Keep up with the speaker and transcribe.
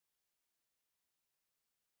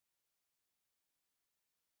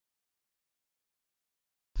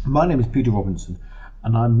My name is Peter Robinson,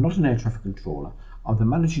 and I'm not an air traffic controller. I'm the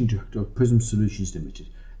Managing Director of Prizm Solutions Limited,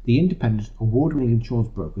 the independent, award-winning insurance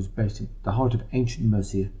brokers based in the heart of ancient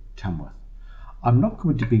Mercia, Tamworth. I'm not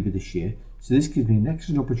coming to Biba this year, so this gives me an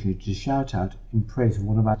excellent opportunity to shout out in praise of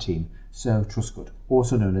one of our team, Sarah Truscott,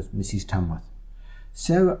 also known as Mrs. Tamworth.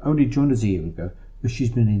 Sarah only joined us a year ago, but she's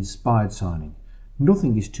been an inspired signing.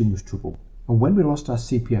 Nothing is too much trouble, and when we lost our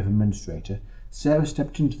CPF administrator, Sarah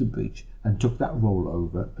stepped into the breach and took that role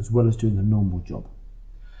over, as well as doing the normal job.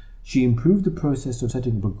 She improved the process of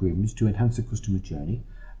setting up agreements to enhance the customer journey,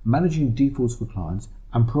 managing defaults for clients,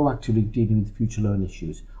 and proactively dealing with future loan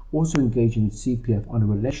issues, also engaging with CPF on a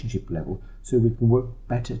relationship level so we can work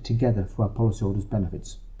better together for our policyholders'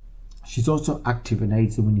 benefits. She's also active and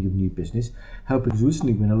aids the winning of new business, helping us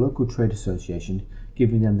recently win a local trade association,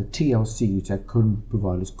 giving them the TLC which our current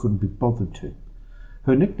providers couldn't be bothered to.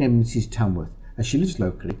 Her nickname is Mrs. Tamworth, as she lives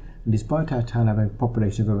locally, and despite our town having a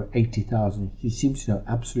population of over 80,000, she seems to know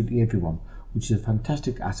absolutely everyone, which is a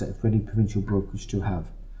fantastic asset for any provincial brokerage to have.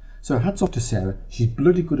 So hats off to Sarah. She's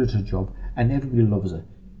bloody good at her job and everybody loves her.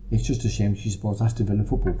 It's just a shame she's supposed to have to build a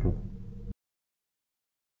football club.